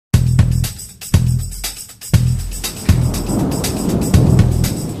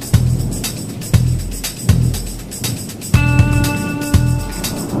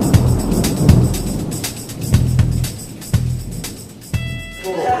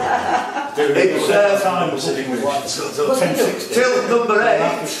It's till number 8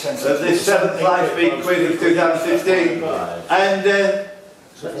 of this 7th LightSpeed quiz of 2016. And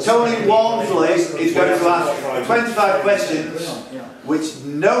Tony Walmsley is going to ask 25 questions which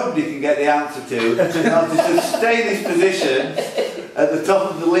nobody can get the answer to in order to sustain his position at the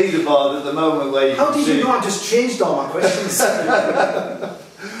top of the leaderboard at the moment. Where how did you know I just changed all my questions?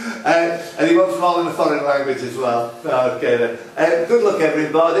 And he wants them all in a foreign language as well. Okay then. Good luck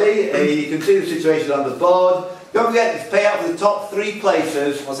everybody. You can see the situation on the board. Don't forget to pay out for the top 3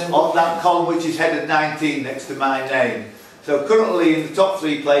 places on that column which is headed 19 next to my name. So currently in the top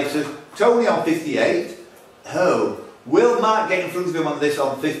 3 places, Tony on 58. Will Mark get in front of him on this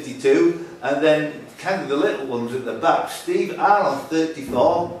on 52? And then kind of the little ones at the back. Steve R on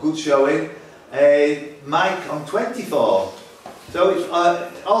 34, good showing. Mike on 24. So it's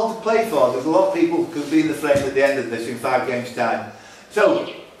all to play for. There's a lot of people who could be in the frame at the end of this in 5 games time. So,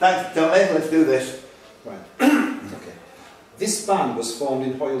 thanks Tony, let's do this. Right. Okay. This band was formed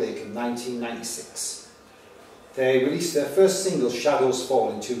in Hoylake in 1996. They released their first single, Shadows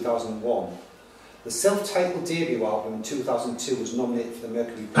Fall, in 2001. The self-titled debut album in 2002 was nominated for the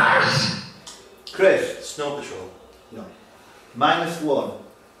Mercury Prize. Chris. Snow Patrol. No. -1.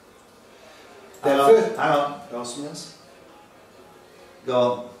 Hang on. Go on, something else. Go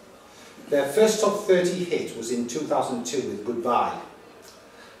on. Their first top 30 hit was in 2002 with Goodbye.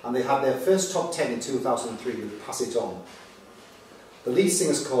 And they had their first top 10 in 2003 with Pass It On. The lead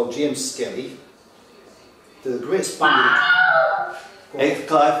singer is called James Skelly. They're the greatest band. 8th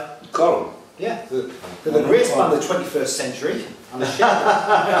Clive. Colin. Yeah, they're the greatest band of the 21st century, and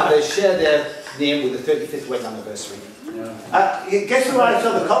they share their name with the 35th wedding anniversary. Guess who I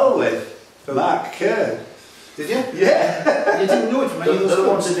saw the column with? Mark Kerr. Did you? Yeah. You didn't know it from any of those the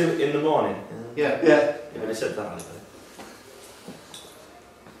one to do in the morning. Yeah. Yeah. When I said that,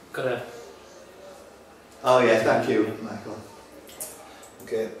 Got a... Oh yeah, thank you, Michael.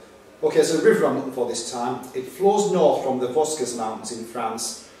 Okay, so the river I'm looking for this time, it flows north from the Vosges Mountains in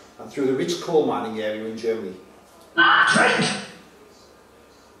France and through the rich coal mining area in Germany.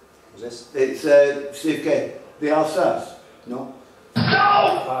 What's this? It's Steve K. The Alsace. No.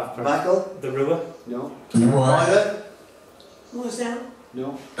 No! Michael? The Ruhr? No. What? What was that?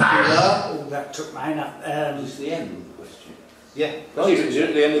 No. Oh, that took mine up. it's the end of the question. Yeah. Oh, you're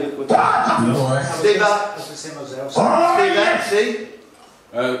at the end of the question. Steve That's the same as else. Steve Nancy?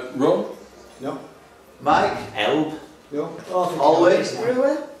 Ron? No. Mike? Elb. No. Always?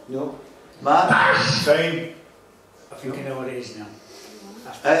 Ruhr? No. Mark? Same. I think I know what it is now.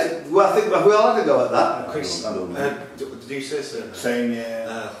 Well, I think we all had a go at that. Chris. Did you say so? Same,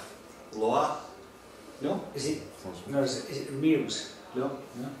 yeah. Loire. No. Is it? No, is it Muse? No.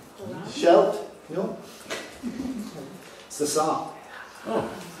 Shelt? No. It's the Saar. Oh.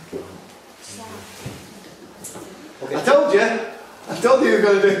 Okay. I told you you were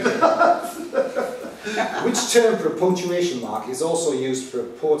going to do that. Which term for a punctuation mark is also used for a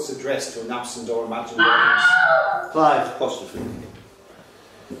poet's address to an absent or imagined audience? Clive. Apostrophe.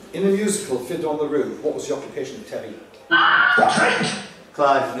 In the musical Fiddler on the Roof, what was the occupation of Terry?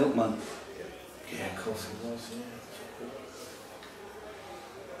 Clive. Milkman. Yeah, of course it was, yeah.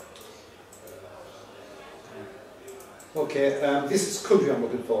 Okay, this is country I'm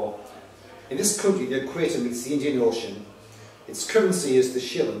looking for. In this country, the equator meets the Indian Ocean. Its currency is the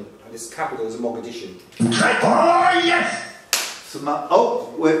shilling, and its capital is Mogadishu. Oh, yes!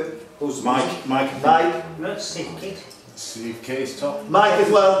 Wait. Who's Mike. Mike. No, Steve Kid. Steve K's top. Mike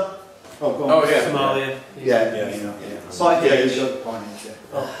as well. Oh, go on. Oh, yeah. Somalia. Yeah. Point Yeah, each. you Point each,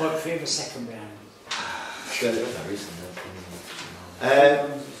 yeah. Oh, point for the second round.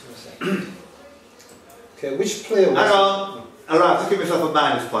 Okay, which player was... Hang on. Alright, I'll give myself a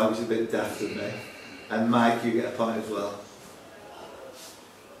minus point, which is a bit daft of me. And Mike, you get a point as well.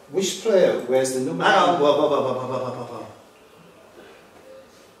 Which player wears the number... Hang on. Whoa.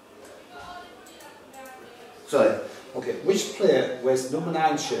 Sorry. Okay, which player wears the number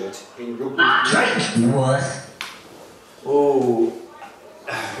 9 shirt in rugby? Oh.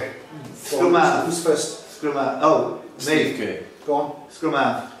 Scrum half. Who's first? Scrum half. Oh, Steve me. K. Go on. Scrum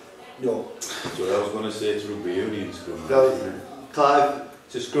half. No. That's what I was going to say, it's rugby union scrum half. So, Clive.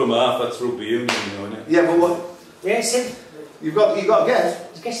 It's a scrum half, that's rugby union, isn't it? Yeah, but what? Yes, it. You've got a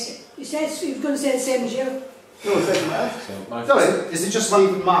guess? Guess it. You said you were going to say the same as you. No, second half. So, Mike. Sorry. Is it just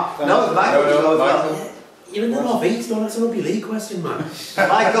Steve and Mark? No, Michael as well. You're in the North-East, no, that's a rugby league question, man.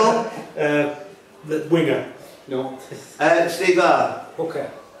 Michael. The winger. No. Steve R.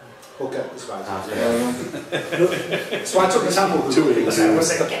 Hooker. Okay, that's right. Yeah. So I took a sample of the rugby.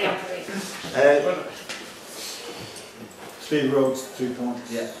 Steve Rhodes, 2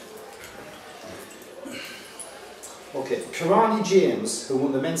 points. Yeah. Okay, Karani James, who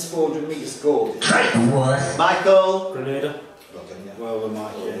won the men's 400 metres gold. Michael. Grenada. Well done, yeah. Well, we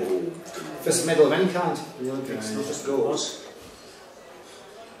might, First medal of any kind in the Olympics, not just gold.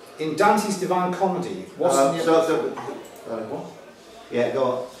 In Dante's Divine Comedy, what's the name? What? Yeah, go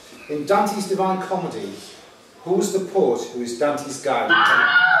on. In Dante's Divine Comedy, who was the poet who is Dante's guide?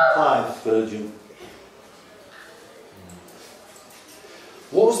 Clive. Virgin.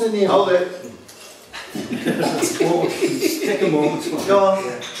 What was the name? Hold it. Take a moment. Go on.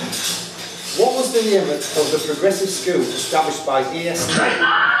 What was the name of the progressive school established by A.S.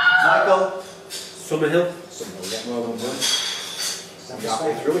 Michael. Summerhill. Somehow, yeah, well done, John. Stand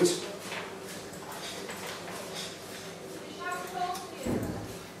halfway through it.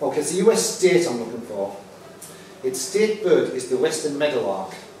 Okay, it's a US state I'm looking for. Its state bird is the western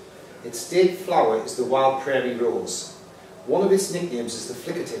meadowlark. Its state flower is the wild prairie rose. One of its nicknames is the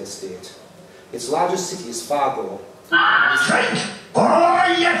Flickertail State. Its largest city is Fargo.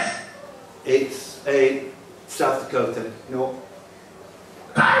 Oh, yes! It's a South Dakota. No.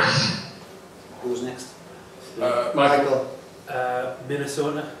 Who's next? Michael.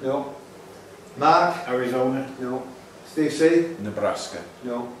 Minnesota. No. Mark. Arizona. No. Steve C. Nebraska.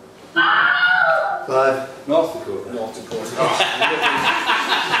 No. Clive. North Dakota. North Dakota.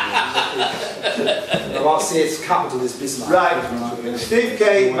 I'll say its capital is Bismarck. Right. Steve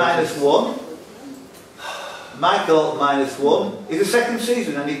K -1. Michael -1. Is the second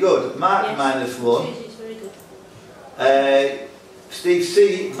season any good? Mark Yes. -1. It's very good. Steve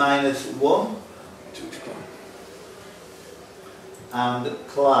C -1. And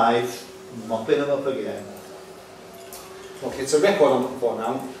Clive mopping them up again. Okay, it's a record I'm looking for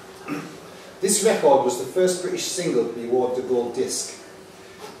now. This record was the first British single to be awarded a gold disc.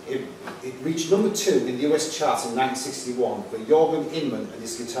 It reached number 2 in the US charts in 1961 for Jorgen Inman and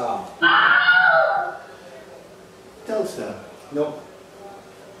his guitar. Telstar. No.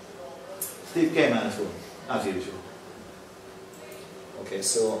 Steve K -1, as usual. Okay,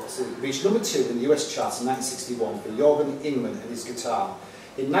 so it reached number 2 in the US charts in 1961 for Jorgen Inman and his guitar.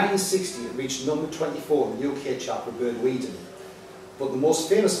 In 1960 it reached number 24 in the UK chart for Bird Whedon. But the most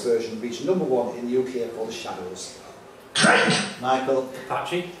famous version reached number 1 in the UK for The Shadows. Michael.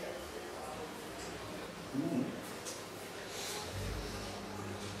 Apache.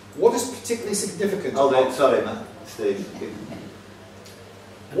 What is particularly significant Oh, about, sorry, man. Steve.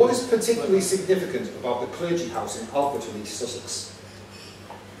 what is particularly significant about the clergy house in Alfreton, East Sussex?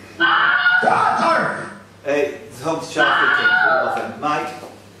 It's home to Charles. Mike.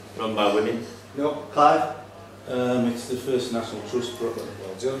 Run by women. No. Clive. It's the First National Trust property.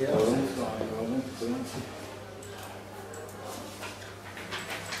 Well done, yeah.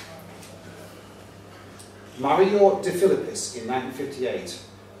 Mario De Filippis in 1958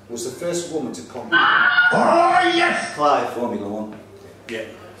 was the first woman to compete. Oh, yes! Clive. Formula 1. Yeah.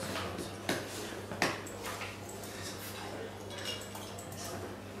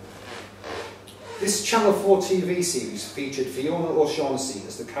 This Channel 4 TV series featured Fiona O'Shaughnessy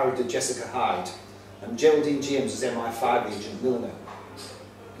as the character Jessica Hyde and Geraldine James as MI5 agent Milner.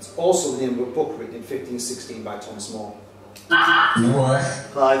 It's also the name of a book written in 1516 by Thomas More.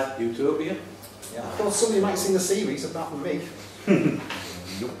 Clive. Utopia. Yeah, I thought somebody might sing the series apart from me.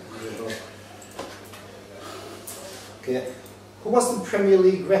 Okay. Who has the Premier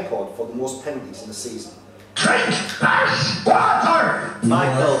League record for the most penalties in a season?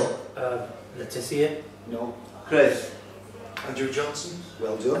 Michael. Letitia. No. Chris. Andrew Johnson.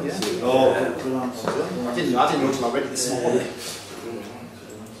 Well done, yeah. Oh, I didn't know until I read it this morning.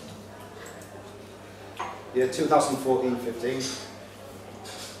 Yeah, 2014-15.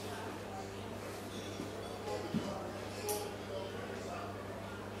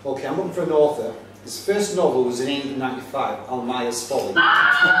 Okay, I'm looking for an author. His first novel was in 1895, Almayer's Folly.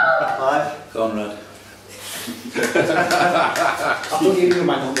 Clive. Conrad. I thought you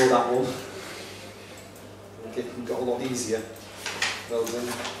might not know that one. Okay, it got a lot easier. Well done.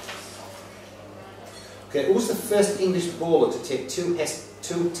 Okay, who was the first English bowler to take two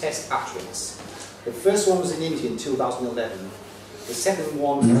test hat-tricks? The first one was in India in 2011. The second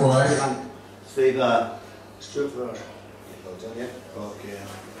one was in Sri Lanka. Steve. Stuart Broad. Well done, yeah. Okay.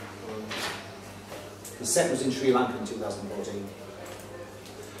 The second was in Sri Lanka in 2014.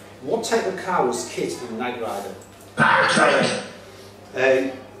 What type of car was Kit in Knight Rider? I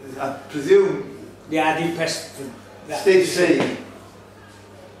presume Yeah, I did press for that. Steve C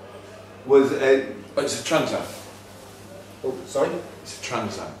was But it's a Trans Am. Oh, sorry? It's a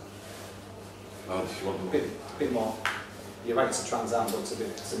Trans Am. Oh, if you want A bit more. You're right, it's a Trans Am, but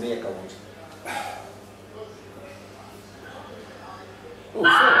it's a make I want. Oh,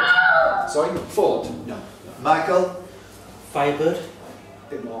 Ford. Sorry, Ford? No. Michael? Firebird.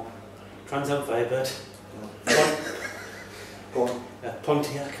 Bit more. Trans Am Firebird. Go on.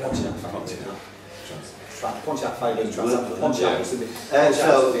 Pontiac. Pontiac Firebird. Pontiac was the bit.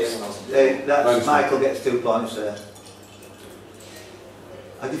 So, that's Michael gets 2 points there.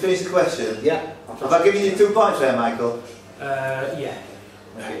 Have you finished the question? Yeah. Have I given you 2 points there, Michael? Yeah.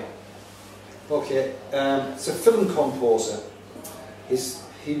 Okay. So, film composer.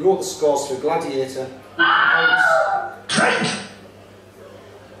 He wrote the scores for Gladiator.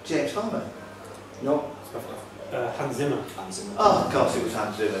 James Horner? No. Hans Zimmer. Hans Zimmer. Oh, of course it was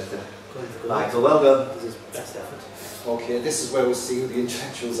Hans Zimmer. Michael, well done. That was his best effort. Okay, this is where we'll see who the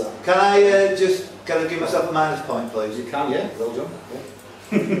intellectuals are. Can I can I give myself a minus point, please? You can, yeah. Well done. Yeah.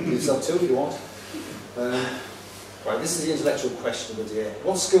 Give yourself 2 if you want. Right, this is the intellectual question of the day.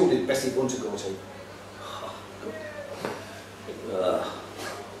 What school did Bessie Bunter go to?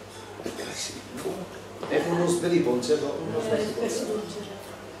 Everyone knows Billy Bunter, but who knows Bessie Bunter?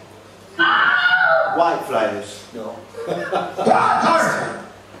 White Friars. No.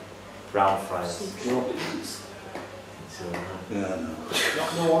 Brown Friars. No. Yeah,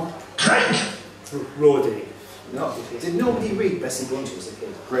 No one. Roddy. No. Did nobody read Bessie Bunter as a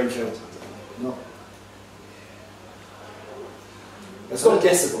kid? Rachel. No. It's not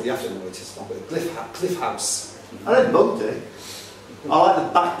guessable, you have to know it. It's not. Cliff House. I read Bunty. I like the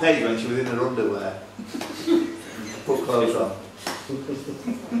back page when she was in her underwear. Put clothes on.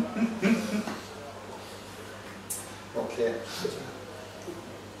 Okay.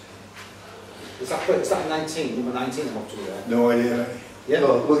 Is that 19? Number 19 I'm up to there. No idea. Yeah?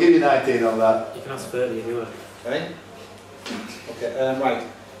 Well, we'll give you 19 on that. You can ask 30 if you want. Okay? Okay, right.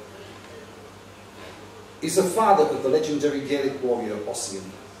 He's the father of the legendary Gaelic warrior Ossian.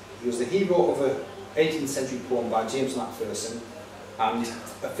 He was the hero of a 18th century poem by James Macpherson, and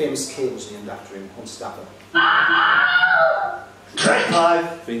a famous cave was named after him, Hunstaffer.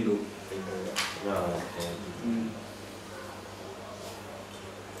 5. Bingo. No.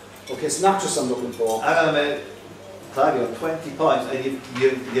 Okay, it's an actress I'm looking for. Hang on a minute. Clive, you're on 20 points, and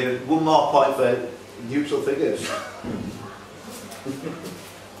you've 1 more point for neutral figures.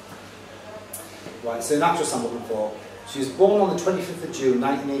 Right, so an actress I'm looking for. She was born on the 25th of June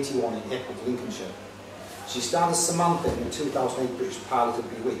 1981 in Epping, Lincolnshire. She starred as Samantha in the 2008 British pilot of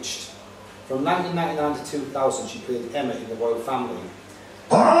Bewitched. From 1999 to 2000 she played Emma in The Royal Family.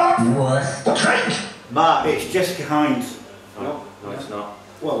 Mark. It's Jessica Hines. No? No, it's not.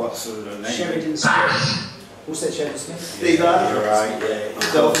 Well, that's her name. Sheridan Smith. Who said Sheridan Smith? Steve, You're right, yeah.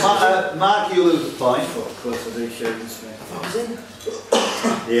 so Mark, you lose a point. Of course I do, Sheridan Smith. What was it?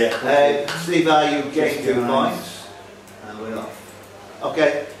 Yeah. Steve, you gain 2 points. And we're off.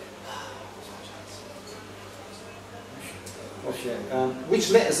 Okay. Okay.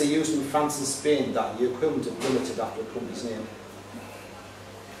 Which letters are used in France and Spain that are the equivalent of limited after a company's name?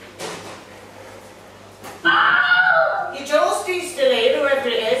 Your toasties still here, whoever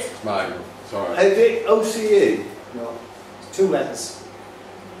it is. Mine. Sorry. Is it OCE? No. 2 letters.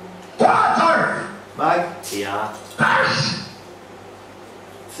 Mike? TR.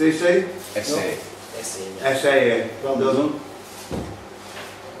 CC? SA. SAA. Well done.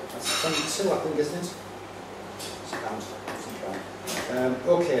 That's 22, I think, isn't it?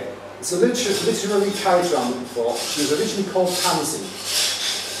 Okay. It's a literary character I'm looking for. She was originally called Tansy,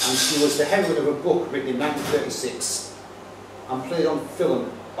 and she was the heroine of a book written in 1936 and played on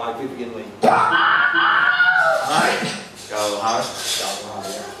film by Vivian Lee. Mike? Scarlett O'Hara. Scarlett O'Hara,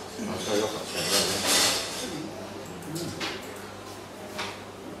 yeah. I'm sorry, that's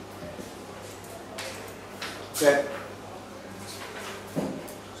Okay.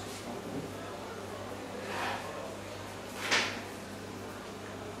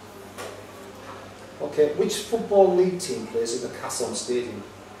 Okay, which football league team plays at the Castle Stadium?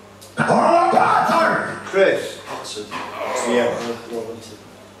 Chris? Yeah.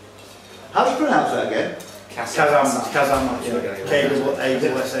 How do you pronounce that again? Kazam. Yeah. KAASAM. I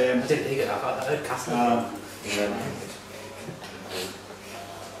didn't think it. I heard Castle.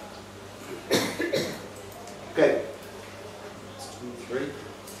 Okay. 2, 3.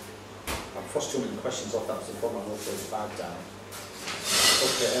 I've crossed too many questions off, that was the problem, I'll throw the bag down.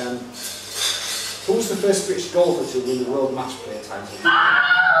 Okay, who was the first British golfer to win the World Match Play title?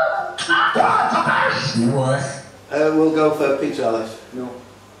 We'll go for Peter Ellis. No.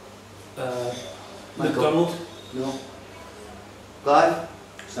 McDonald. No. Clive?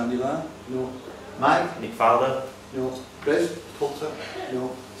 Sandy Lamb. No. Mike? Nick Fowler. No. Chris? Poulter.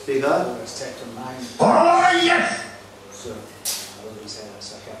 No. Steve? Oh, it's taken mine. So, I wouldn't say that,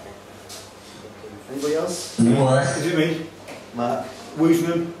 so I can't think. anybody else? Is it me? Mark?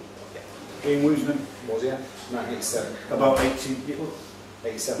 Wiesman. In Woosnam. Was yeah? 1987. About 80.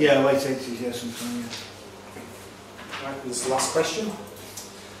 87. Yeah, late 80s, yeah, sometime, yeah. Right, this is the last question.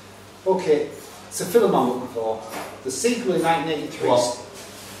 Okay, it's a film I'm looking for. The sequel in 1983. What?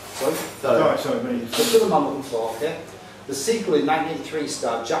 Sorry? Sorry, mate. The film I'm looking for, okay? The sequel in 1983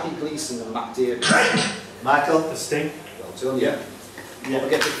 starred Jackie Gleason and Matt Damon. Michael? The Sting. Well done, yeah. I'll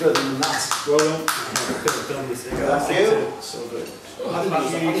get you further than that. Well done. I could have done this thing. Thank you. So good. I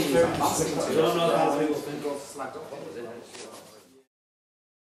didn't use that. No, no, that's a good thing. Slagged off.